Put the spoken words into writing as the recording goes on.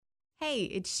Hey,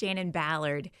 it's Shannon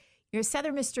Ballard.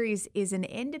 Southern Mysteries is an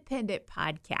independent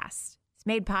podcast. It's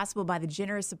made possible by the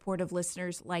generous support of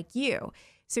listeners like you.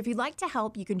 So if you'd like to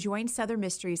help, you can join Southern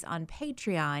Mysteries on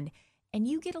Patreon, and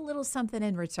you get a little something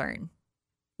in return.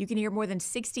 You can hear more than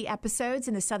 60 episodes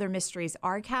in the Southern Mysteries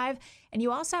archive, and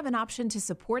you also have an option to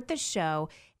support the show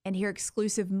and hear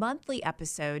exclusive monthly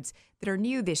episodes that are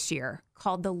new this year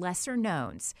called The Lesser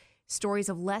Knowns, stories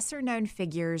of lesser-known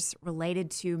figures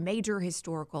related to major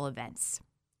historical events.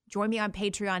 Join me on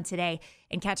Patreon today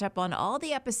and catch up on all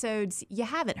the episodes you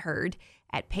haven't heard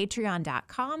at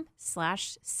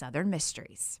patreon.com/Southern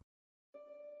Mysteries.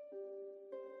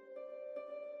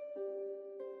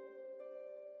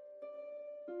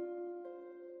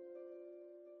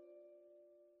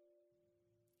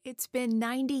 It's been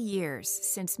 90 years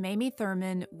since Mamie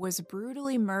Thurman was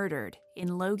brutally murdered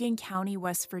in Logan County,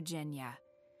 West Virginia.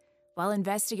 While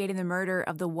investigating the murder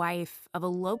of the wife of a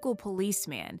local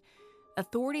policeman,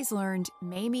 authorities learned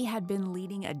Mamie had been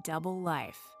leading a double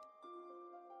life.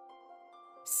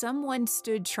 Someone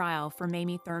stood trial for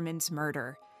Mamie Thurman's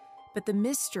murder, but the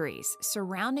mysteries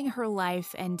surrounding her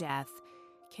life and death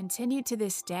continue to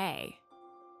this day.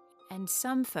 And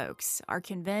some folks are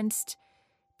convinced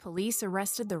police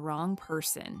arrested the wrong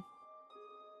person.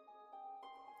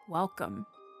 Welcome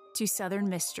to Southern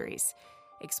Mysteries,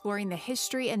 exploring the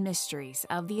history and mysteries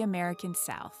of the American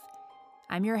South.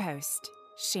 I'm your host,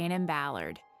 Shannon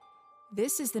Ballard.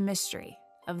 This is the mystery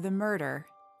of the murder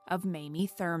of Mamie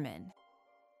Thurman.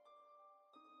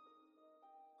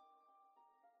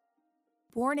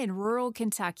 Born in rural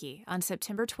Kentucky on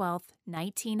September 12,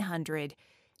 1900,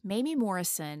 Mamie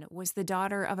Morrison was the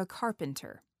daughter of a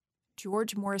carpenter,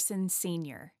 George Morrison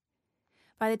Sr.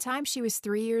 By the time she was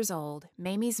 3 years old,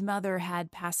 Mamie's mother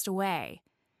had passed away.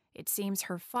 It seems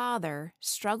her father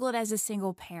struggled as a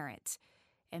single parent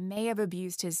and may have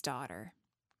abused his daughter.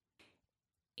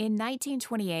 In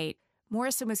 1928,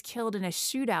 Morrison was killed in a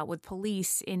shootout with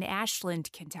police in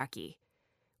Ashland, Kentucky.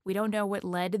 We don't know what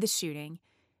led to the shooting.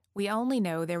 We only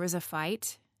know there was a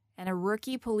fight, and a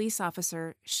rookie police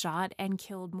officer shot and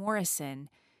killed Morrison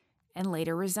and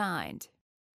later resigned.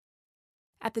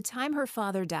 At the time her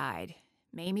father died,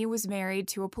 Mamie was married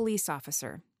to a police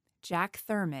officer, Jack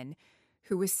Thurman,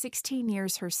 who was 16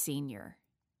 years her senior.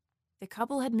 The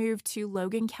couple had moved to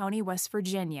Logan County, West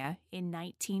Virginia in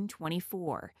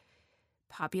 1924.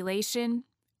 Population,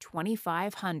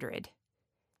 2,500.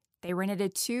 They rented a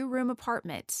 2-room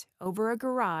apartment over a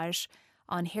garage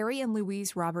on Harry and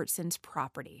Louise Robertson's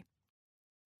property.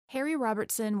 Harry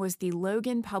Robertson was the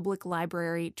Logan Public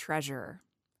Library treasurer,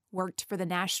 worked for the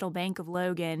National Bank of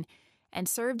Logan, and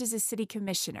served as a city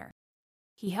commissioner.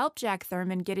 He helped Jack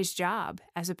Thurman get his job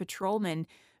as a patrolman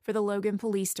for the Logan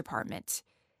Police Department.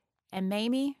 And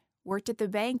Mamie worked at the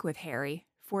bank with Harry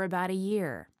for about a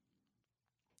year.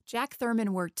 Jack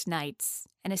Thurman worked nights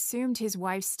and assumed his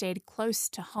wife stayed close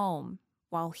to home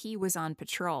while he was on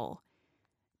patrol.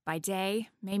 By day,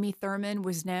 Mamie Thurman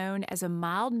was known as a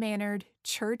mild-mannered,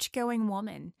 church-going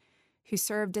woman who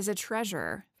served as a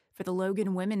treasurer for the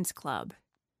Logan Women's Club.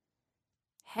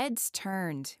 Heads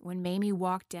turned when Mamie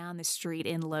walked down the street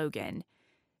in Logan.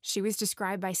 She was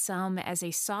described by some as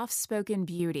a soft-spoken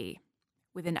beauty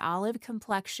with an olive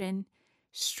complexion,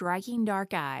 striking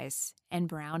dark eyes, and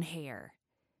brown hair.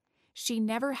 She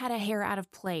never had a hair out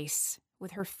of place,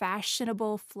 with her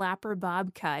fashionable flapper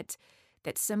bob cut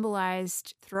that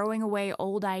symbolized throwing away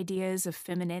old ideas of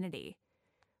femininity.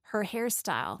 Her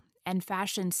hairstyle and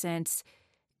fashion sense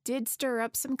did stir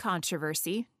up some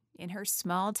controversy in her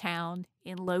small town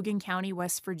in Logan County,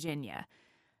 West Virginia,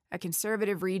 a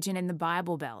conservative region in the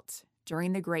Bible Belt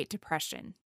during the Great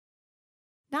Depression.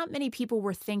 Not many people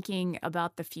were thinking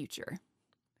about the future.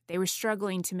 They were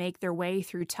struggling to make their way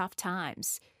through tough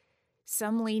times.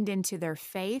 Some leaned into their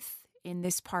faith in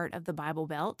this part of the Bible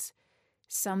Belt.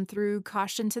 Some threw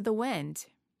caution to the wind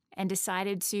and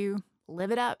decided to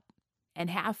live it up and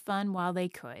have fun while they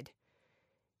could.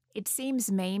 It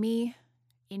seems Mamie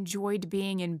enjoyed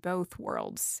being in both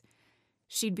worlds.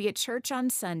 She'd be at church on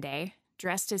Sunday,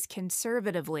 dressed as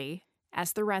conservatively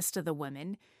as the rest of the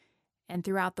women, and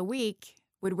throughout the week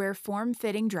would wear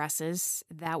form-fitting dresses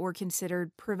that were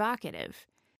considered provocative.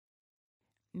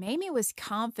 Mamie was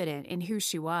confident in who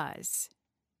she was,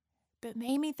 but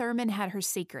Mamie Thurman had her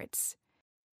secrets.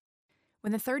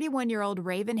 When the 31-year-old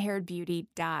raven-haired beauty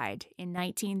died in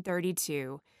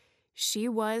 1932, she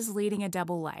was leading a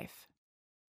double life.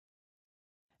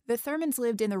 The Thurmans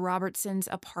lived in the Robertsons'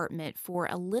 apartment for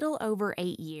a little over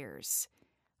 8 years.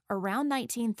 Around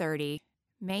 1930,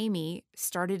 Mamie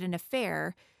started an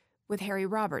affair with Harry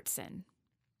Robertson.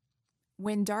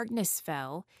 When darkness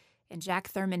fell and Jack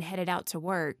Thurman headed out to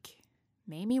work,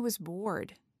 Mamie was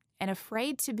bored and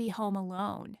afraid to be home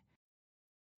alone.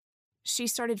 She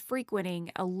started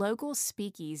frequenting a local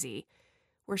speakeasy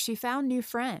where she found new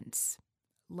friends,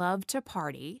 loved to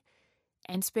party,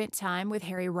 and spent time with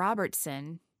Harry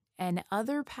Robertson and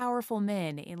other powerful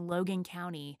men in Logan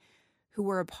County who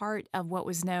were a part of what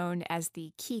was known as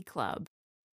the Key Club.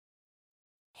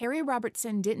 Harry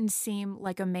Robertson didn't seem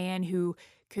like a man who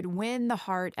could win the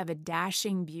heart of a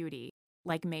dashing beauty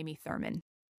like Mamie Thurman.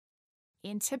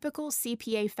 In typical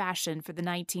CPA fashion for the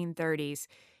 1930s,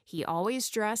 he always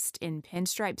dressed in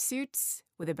pinstripe suits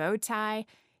with a bow tie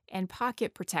and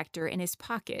pocket protector in his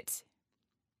pocket.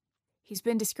 He's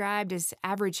been described as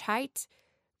average height,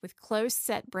 with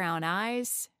close-set brown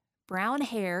eyes, brown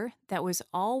hair that was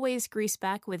always greased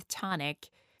back with tonic,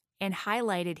 and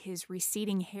highlighted his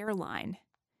receding hairline.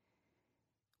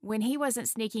 When he wasn't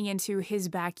sneaking into his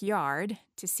backyard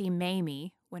to see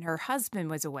Mamie when her husband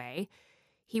was away,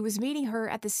 he was meeting her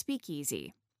at the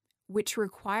speakeasy, which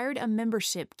required a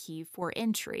membership key for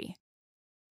entry.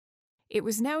 It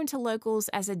was known to locals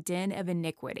as a den of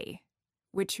iniquity,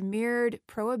 which mirrored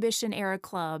Prohibition-era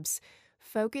clubs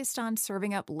focused on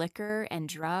serving up liquor and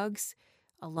drugs,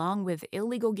 along with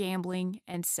illegal gambling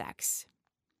and sex.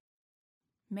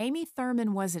 Mamie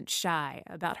Thurman wasn't shy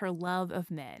about her love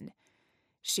of men.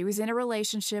 She was in a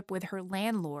relationship with her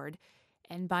landlord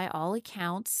and, by all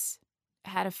accounts,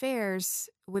 had affairs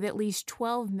with at least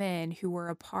 12 men who were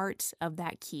a part of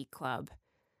that Key Club.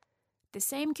 The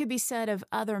same could be said of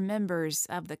other members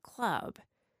of the club.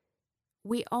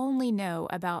 We only know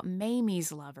about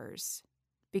Mamie's lovers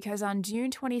because on June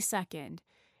 22nd,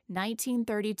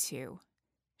 1932,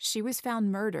 she was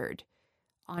found murdered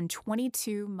on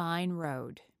 22 Mine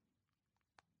Road.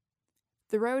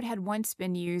 The road had once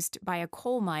been used by a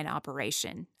coal mine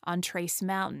operation on Trace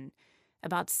Mountain,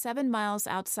 about 7 miles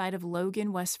outside of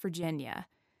Logan, West Virginia,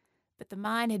 but the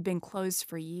mine had been closed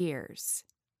for years.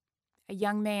 A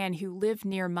young man who lived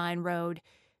near Mine Road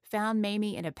found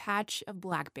Mamie in a patch of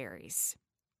blackberries.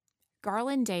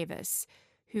 Garland Davis,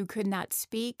 who could not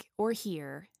speak or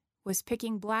hear, was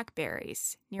picking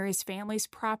blackberries near his family's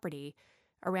property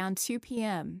around 2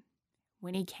 p.m.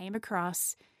 when he came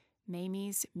across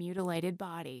Mamie's mutilated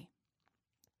body.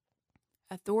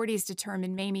 Authorities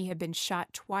determined Mamie had been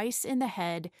shot twice in the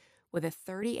head with a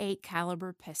 .38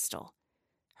 caliber pistol.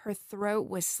 Her throat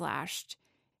was slashed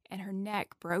and her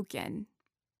neck broken.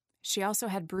 She also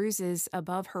had bruises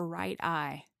above her right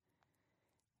eye.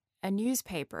 A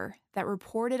newspaper that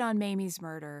reported on Mamie's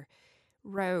murder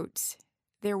wrote,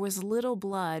 "There was little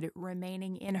blood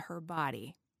remaining in her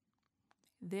body."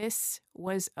 This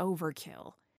was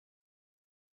overkill.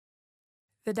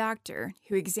 The doctor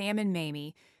who examined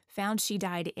Mamie found she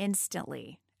died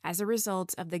instantly as a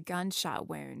result of the gunshot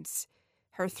wounds.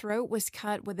 Her throat was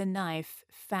cut with a knife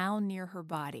found near her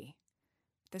body.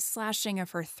 The slashing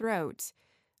of her throat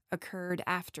occurred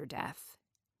after death.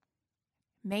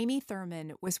 Mamie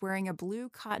Thurman was wearing a blue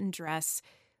cotton dress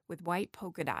with white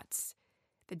polka dots.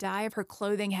 The dye of her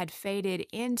clothing had faded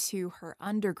into her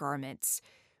undergarments,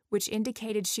 which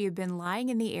indicated she had been lying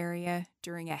in the area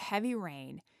during a heavy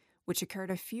rain, which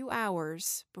occurred a few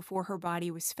hours before her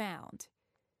body was found.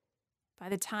 By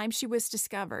the time she was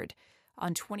discovered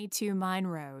on 22 Mine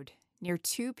Road, near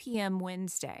 2 p.m.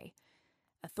 Wednesday,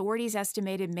 authorities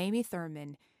estimated Mamie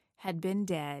Thurman had been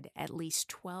dead at least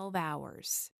 12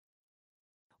 hours.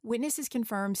 Witnesses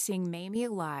confirmed seeing Mamie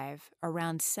alive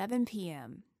around 7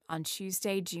 p.m. on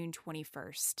Tuesday, June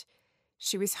 21st.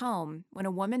 She was home when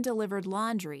a woman delivered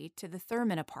laundry to the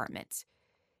Thurman apartment.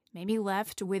 Mamie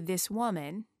left with this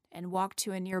woman and walked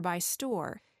to a nearby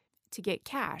store to get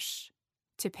cash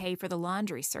to pay for the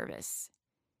laundry service.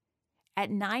 At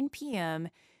 9 p.m.,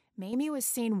 Mamie was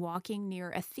seen walking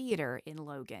near a theater in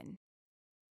Logan.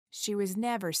 She was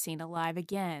never seen alive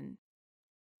again.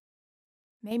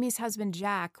 Mamie's husband,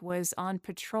 Jack, was on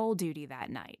patrol duty that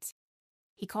night.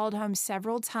 He called home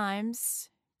several times,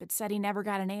 but said he never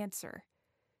got an answer.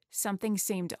 Something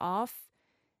seemed off,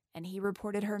 and he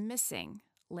reported her missing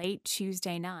late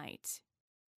Tuesday night.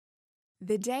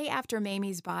 The day after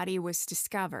Mamie's body was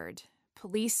discovered,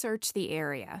 police searched the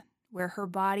area where her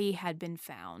body had been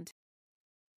found.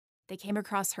 They came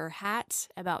across her hat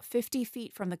about 50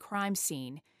 feet from the crime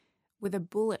scene with a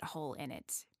bullet hole in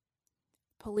it.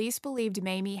 Police believed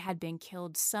Mamie had been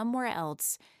killed somewhere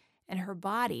else and her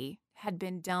body had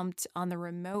been dumped on the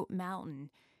remote mountain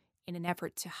in an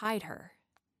effort to hide her.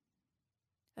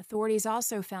 Authorities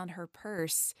also found her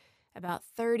purse about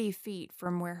 30 feet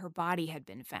from where her body had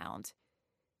been found.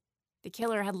 The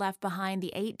killer had left behind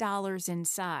the $8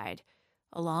 inside,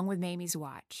 along with Mamie's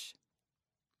watch.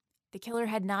 The killer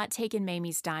had not taken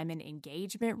Mamie's diamond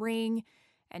engagement ring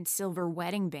and silver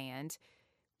wedding band,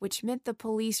 which meant the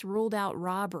police ruled out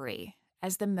robbery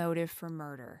as the motive for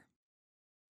murder.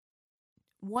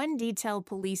 One detail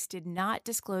police did not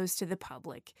disclose to the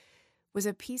public was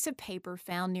a piece of paper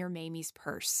found near Mamie's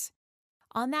purse.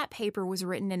 On that paper was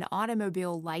written an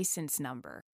automobile license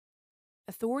number.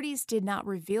 Authorities did not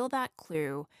reveal that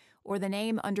clue or the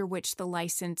name under which the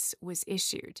license was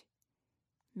issued.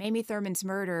 Mamie Thurman's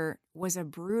murder was a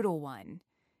brutal one.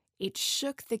 It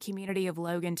shook the community of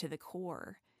Logan to the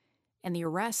core, and the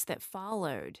arrest that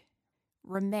followed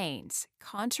remains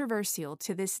controversial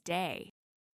to this day.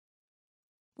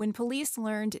 When police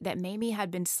learned that Mamie had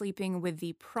been sleeping with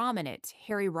the prominent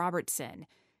Harry Robertson,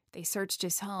 they searched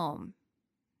his home.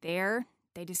 There,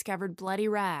 they discovered bloody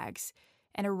rags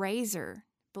and a razor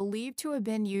believed to have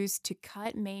been used to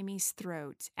cut Mamie's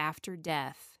throat after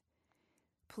death.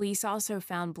 Police also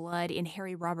found blood in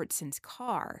Harry Robertson's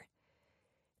car.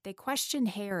 They questioned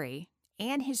Harry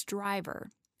and his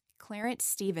driver, Clarence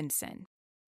Stevenson.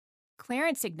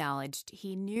 Clarence acknowledged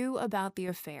he knew about the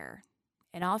affair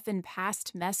and often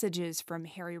passed messages from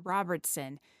Harry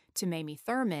Robertson to Mamie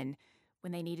Thurman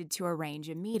when they needed to arrange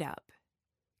a meetup.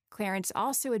 Clarence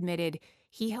also admitted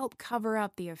he helped cover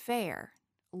up the affair,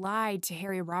 lied to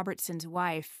Harry Robertson's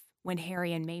wife when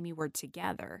Harry and Mamie were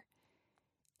together.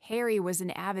 Harry was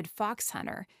an avid fox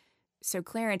hunter, so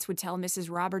Clarence would tell Mrs.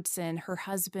 Robertson her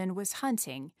husband was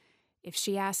hunting if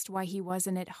she asked why he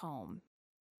wasn't at home.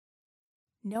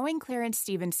 Knowing Clarence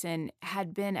Stevenson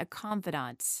had been a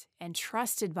confidant and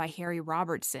trusted by Harry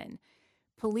Robertson,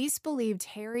 police believed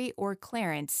Harry or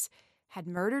Clarence had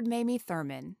murdered Mamie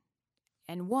Thurman,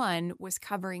 and one was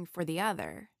covering for the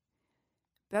other.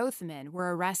 Both men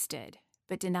were arrested,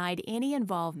 but denied any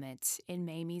involvement in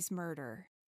Mamie's murder.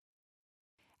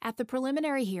 At the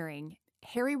preliminary hearing,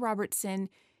 Harry Robertson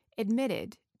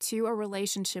admitted to a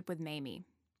relationship with Mamie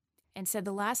and said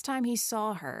the last time he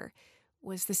saw her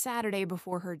was the Saturday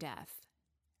before her death.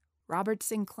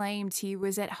 Robertson claimed he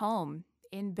was at home,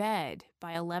 in bed,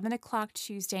 by 11 o'clock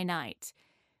Tuesday night,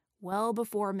 well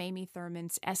before Mamie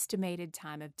Thurman's estimated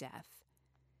time of death.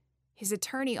 His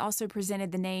attorney also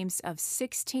presented the names of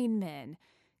 16 men,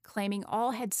 claiming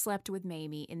all had slept with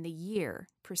Mamie in the year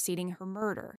preceding her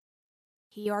murder.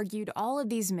 He argued all of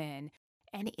these men,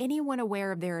 and anyone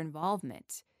aware of their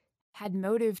involvement, had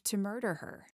motive to murder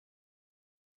her.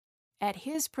 At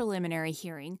his preliminary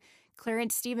hearing,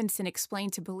 Clarence Stevenson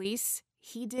explained to police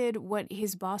he did what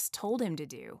his boss told him to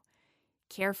do: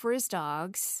 care for his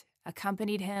dogs,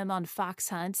 accompanied him on fox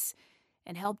hunts,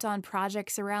 and helped on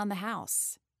projects around the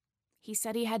house. He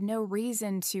said he had no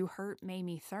reason to hurt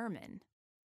Mamie Thurman.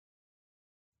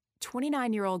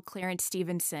 29-year-old Clarence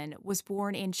Stevenson was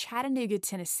born in Chattanooga,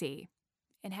 Tennessee,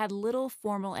 and had little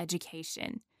formal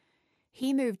education.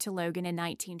 He moved to Logan in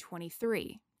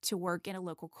 1923 to work in a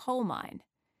local coal mine.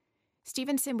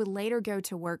 Stevenson would later go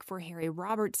to work for Harry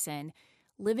Robertson,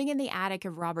 living in the attic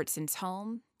of Robertson's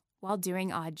home while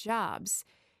doing odd jobs,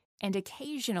 and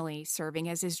occasionally serving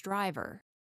as his driver.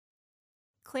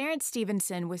 Clarence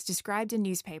Stevenson was described in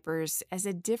newspapers as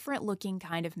a different-looking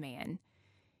kind of man,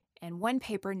 and one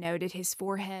paper noted his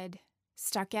forehead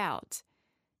stuck out.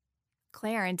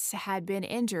 Clarence had been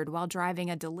injured while driving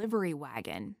a delivery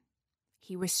wagon.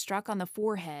 He was struck on the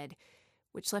forehead,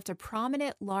 which left a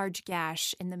prominent large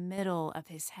gash in the middle of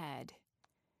his head.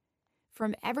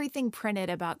 From everything printed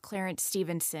about Clarence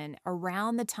Stevenson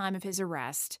around the time of his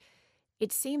arrest,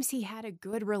 it seems he had a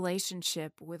good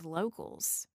relationship with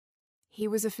locals. He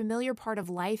was a familiar part of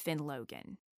life in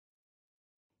Logan.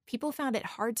 People found it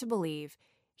hard to believe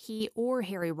he or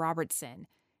Harry Robertson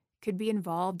could be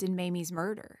involved in Mamie's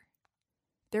murder.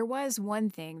 There was one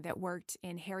thing that worked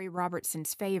in Harry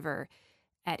Robertson's favor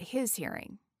at his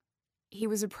hearing. He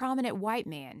was a prominent white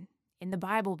man in the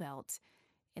Bible Belt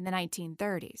in the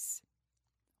 1930s.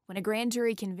 When a grand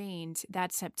jury convened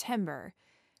that September,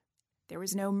 there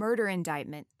was no murder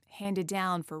indictment handed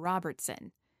down for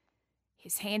Robertson.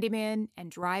 His handyman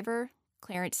and driver,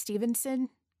 Clarence Stevenson,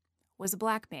 was a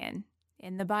black man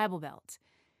in the Bible Belt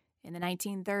in the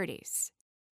 1930s.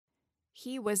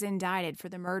 He was indicted for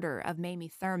the murder of Mamie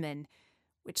Thurman,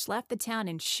 which left the town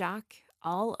in shock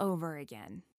all over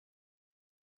again.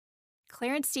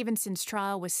 Clarence Stevenson's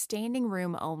trial was standing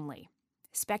room only.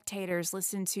 Spectators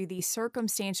listened to the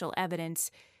circumstantial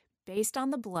evidence based on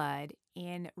the blood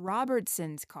in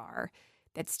Robertson's car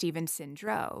that Stevenson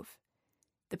drove.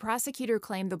 The prosecutor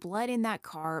claimed the blood in that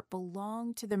car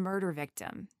belonged to the murder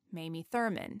victim, Mamie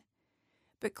Thurman.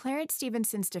 But Clarence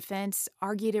Stevenson's defense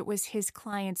argued it was his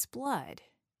client's blood.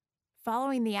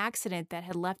 Following the accident that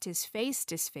had left his face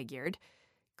disfigured,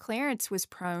 Clarence was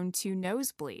prone to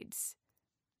nosebleeds.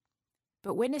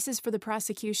 But witnesses for the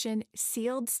prosecution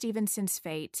sealed Stevenson's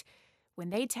fate when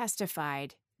they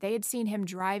testified they had seen him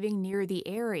driving near the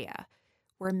area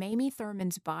where Mamie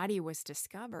Thurman's body was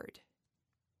discovered.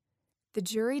 The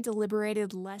jury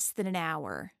deliberated less than an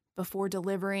hour before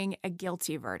delivering a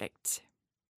guilty verdict.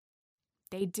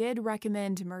 They did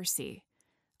recommend mercy,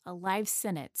 a life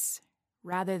sentence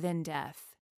rather than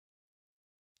death.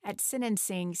 At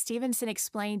sentencing, Stevenson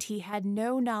explained he had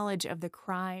no knowledge of the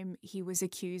crime he was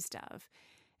accused of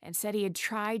and said he had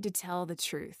tried to tell the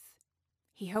truth.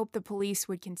 He hoped the police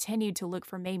would continue to look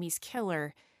for Mamie's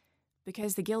killer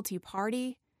because the guilty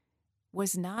party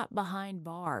was not behind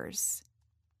bars.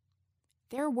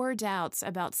 There were doubts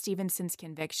about Stevenson's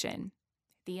conviction.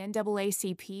 The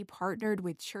NAACP partnered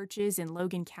with churches in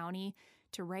Logan County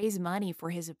to raise money for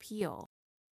his appeal,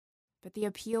 but the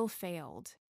appeal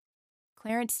failed.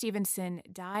 Clarence Stevenson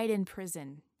died in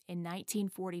prison in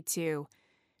 1942,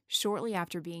 shortly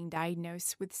after being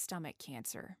diagnosed with stomach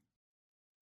cancer.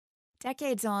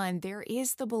 Decades on, there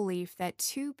is the belief that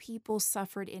two people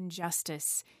suffered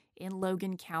injustice in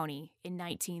Logan County in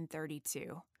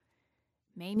 1932.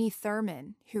 Mamie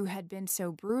Thurman, who had been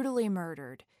so brutally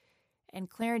murdered,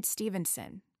 and Clarence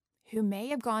Stevenson, who may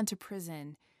have gone to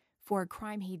prison for a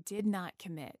crime he did not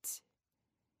commit.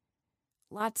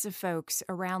 Lots of folks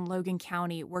around Logan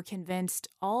County were convinced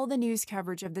all the news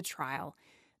coverage of the trial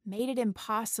made it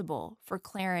impossible for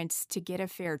Clarence to get a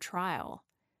fair trial.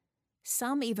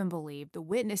 Some even believed the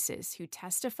witnesses who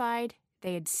testified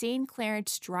they had seen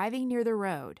Clarence driving near the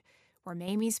road where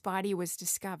Mamie's body was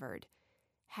discovered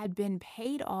had been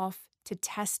paid off to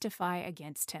testify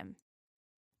against him.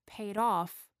 Paid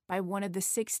off by one of the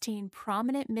 16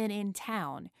 prominent men in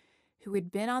town who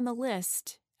had been on the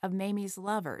list of Mamie's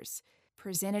lovers,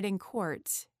 presented in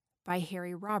court by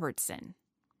Harry Robertson.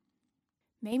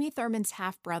 Mamie Thurman's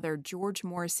half-brother, George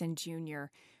Morrison Jr.,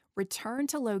 returned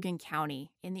to Logan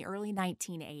County in the early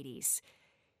 1980s.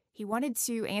 He wanted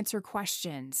to answer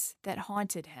questions that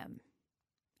haunted him.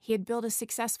 He had built a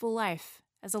successful life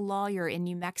as a lawyer in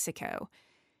New Mexico,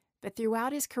 but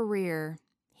throughout his career,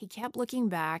 he kept looking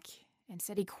back and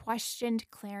said he questioned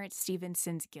Clarence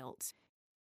Stevenson's guilt.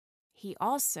 He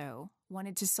also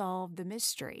wanted to solve the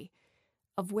mystery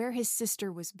of where his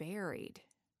sister was buried.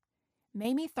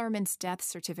 Mamie Thurman's death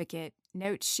certificate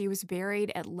notes she was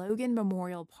buried at Logan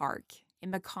Memorial Park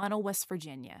in McConnell, West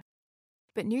Virginia.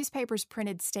 But newspapers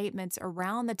printed statements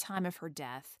around the time of her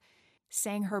death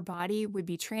saying her body would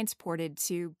be transported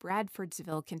to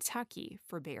Bradfordsville, Kentucky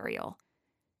for burial.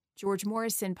 George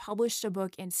Morrison published a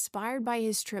book inspired by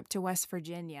his trip to West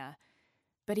Virginia,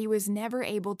 but he was never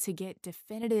able to get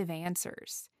definitive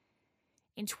answers.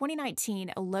 In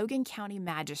 2019, a Logan County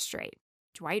magistrate,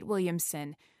 Dwight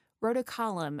Williamson, wrote a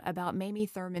column about Mamie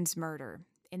Thurman's murder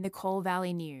in the Coal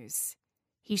Valley News.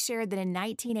 He shared that in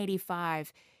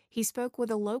 1985, he spoke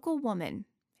with a local woman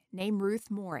named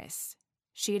Ruth Morris.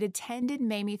 She had attended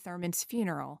Mamie Thurman's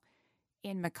funeral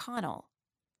in McConnell.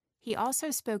 He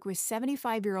also spoke with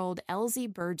 75-year-old Elsie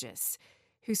Burgess,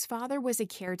 whose father was a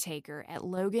caretaker at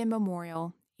Logan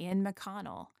Memorial in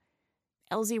McConnell.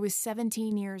 Elsie was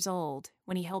 17 years old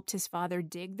when he helped his father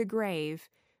dig the grave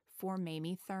for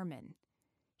Mamie Thurman.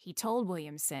 He told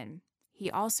Williamson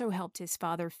he also helped his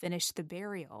father finish the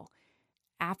burial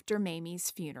after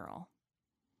Mamie's funeral.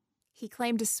 He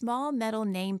claimed a small metal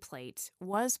nameplate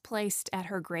was placed at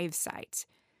her gravesite.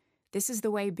 This is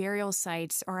the way burial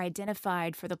sites are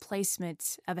identified for the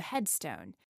placement of a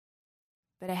headstone,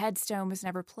 but a headstone was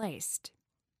never placed.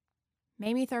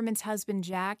 Mamie Thurman's husband,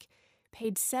 Jack,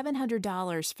 paid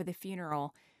 $700 for the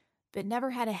funeral, but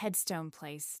never had a headstone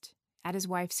placed at his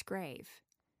wife's grave.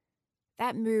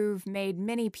 That move made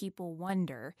many people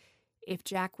wonder if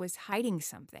Jack was hiding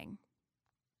something.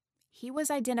 He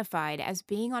was identified as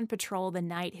being on patrol the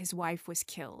night his wife was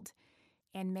killed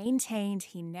and maintained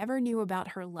he never knew about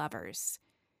her lovers.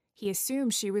 He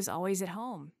assumed she was always at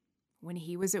home when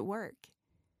he was at work.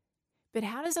 But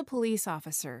how does a police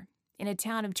officer in a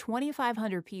town of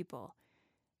 2,500 people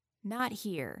not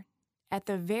hear, at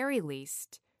the very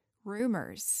least,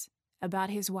 rumors about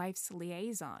his wife's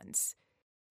liaisons?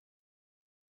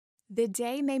 The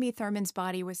day Mamie Thurman's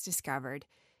body was discovered,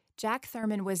 Jack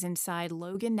Thurman was inside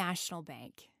Logan National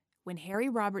Bank when Harry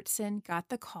Robertson got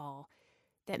the call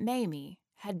that Mamie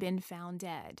had been found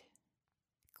dead.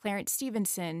 Clarence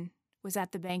Stevenson was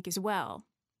at the bank as well.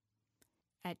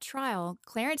 At trial,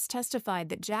 Clarence testified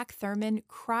that Jack Thurman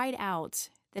cried out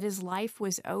that his life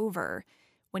was over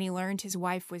when he learned his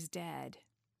wife was dead.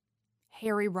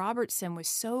 Harry Robertson was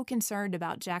so concerned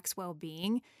about Jack's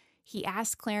well-being, he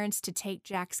asked Clarence to take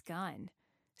Jack's gun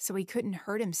so he couldn't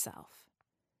hurt himself.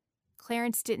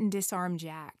 Clarence didn't disarm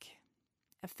Jack.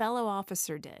 A fellow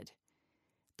officer did.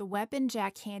 The weapon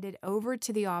Jack handed over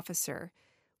to the officer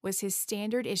was his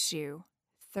standard issue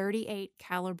 .38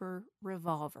 caliber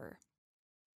revolver.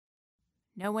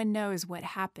 No one knows what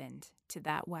happened to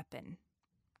that weapon.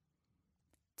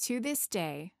 To this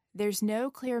day, there's no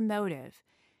clear motive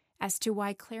as to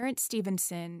why Clarence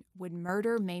Stevenson would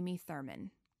murder Mamie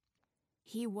Thurman.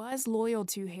 He was loyal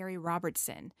to Harry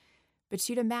Robertson, but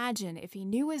you'd imagine if he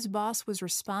knew his boss was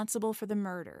responsible for the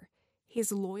murder,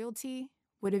 his loyalty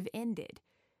would have ended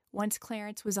once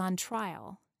Clarence was on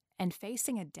trial and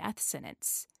facing a death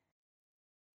sentence.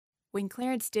 When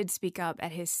Clarence did speak up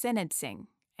at his sentencing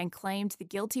and claimed the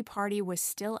guilty party was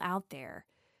still out there,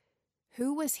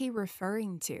 who was he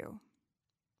referring to?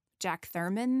 Jack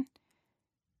Thurman?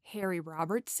 Harry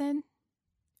Robertson?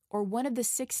 Or one of the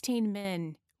 16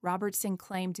 men Robertson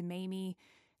claimed Mamie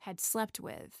had slept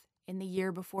with in the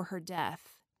year before her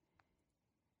death?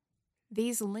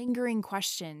 These lingering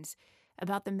questions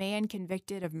about the man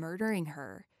convicted of murdering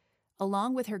her,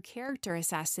 along with her character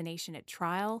assassination at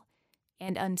trial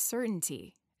and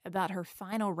uncertainty about her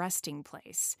final resting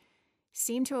place,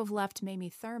 seem to have left Mamie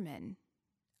Thurman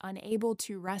unable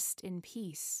to rest in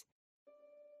peace.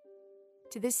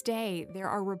 To this day, there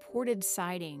are reported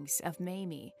sightings of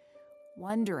Mamie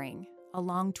wandering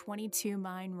along 22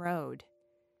 Mine Road.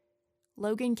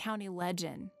 Logan County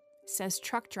legend says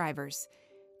truck drivers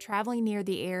traveling near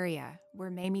the area where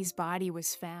Mamie's body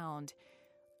was found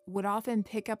would often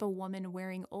pick up a woman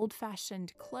wearing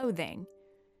old-fashioned clothing.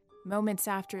 Moments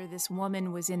after this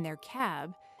woman was in their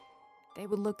cab, they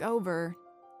would look over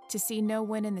to see no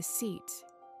one in the seat.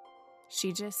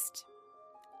 She just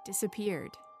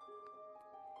disappeared.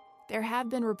 There have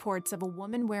been reports of a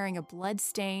woman wearing a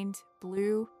blood-stained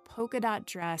blue polka dot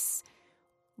dress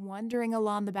wandering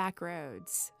along the back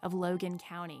roads of Logan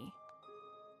County.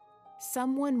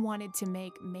 Someone wanted to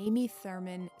make Mamie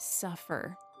Thurman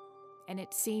suffer, and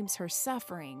it seems her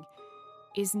suffering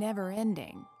is never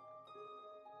ending.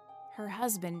 Her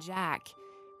husband, Jack,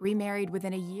 remarried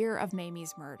within a year of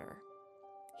Mamie's murder.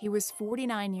 He was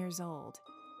 49 years old.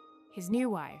 His new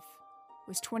wife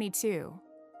was 22.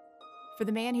 For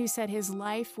the man who said his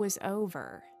life was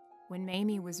over when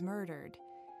Mamie was murdered,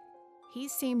 he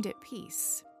seemed at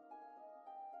peace.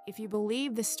 If you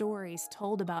believe the stories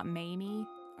told about Mamie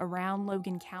around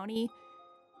Logan County,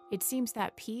 it seems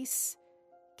that peace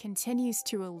continues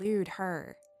to elude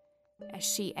her as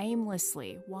she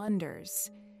aimlessly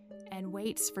wanders and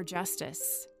waits for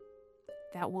justice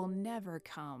that will never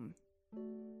come.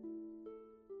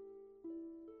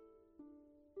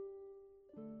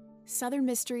 Southern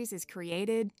Mysteries is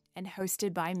created and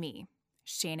hosted by me,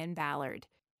 Shannon Ballard.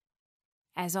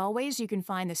 As always, you can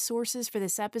find the sources for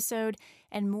this episode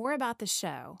and more about the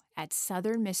show at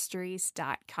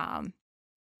southernmysteries.com.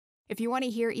 If you want to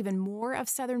hear even more of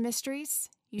Southern Mysteries,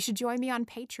 you should join me on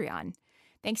Patreon.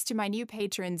 Thanks to my new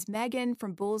patrons, Megan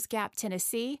from Bulls Gap,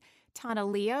 Tennessee, Tana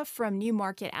Leah from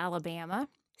Newmarket, Alabama,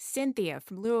 Cynthia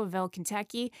from Louisville,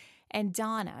 Kentucky, and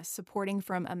Donna supporting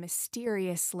from a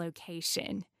mysterious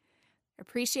location.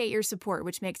 Appreciate your support,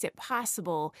 which makes it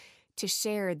possible to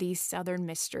share these Southern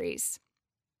mysteries.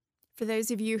 For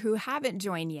those of you who haven't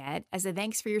joined yet, as a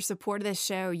thanks for your support of the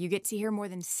show, you get to hear more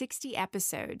than 60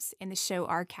 episodes in the show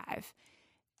archive.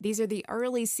 These are the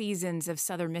early seasons of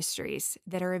Southern Mysteries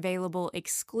that are available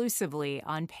exclusively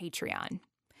on Patreon.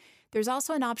 There's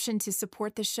also an option to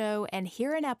support the show and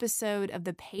hear an episode of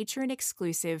the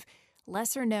patron-exclusive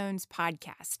Lesser Knowns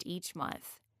podcast each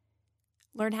month.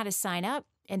 Learn how to sign up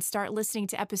and start listening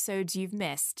to episodes you've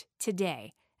missed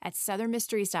today at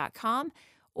southernmysteries.com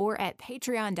or at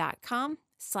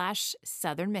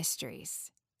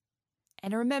patreon.com/southernmysteries.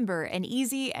 And remember, an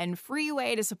easy and free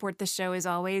way to support the show, as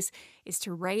always, is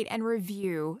to rate and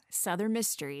review Southern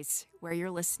Mysteries where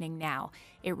you're listening now.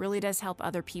 It really does help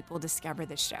other people discover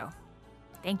the show.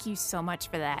 Thank you so much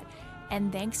for that,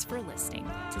 and thanks for listening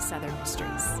to Southern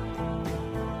Mysteries.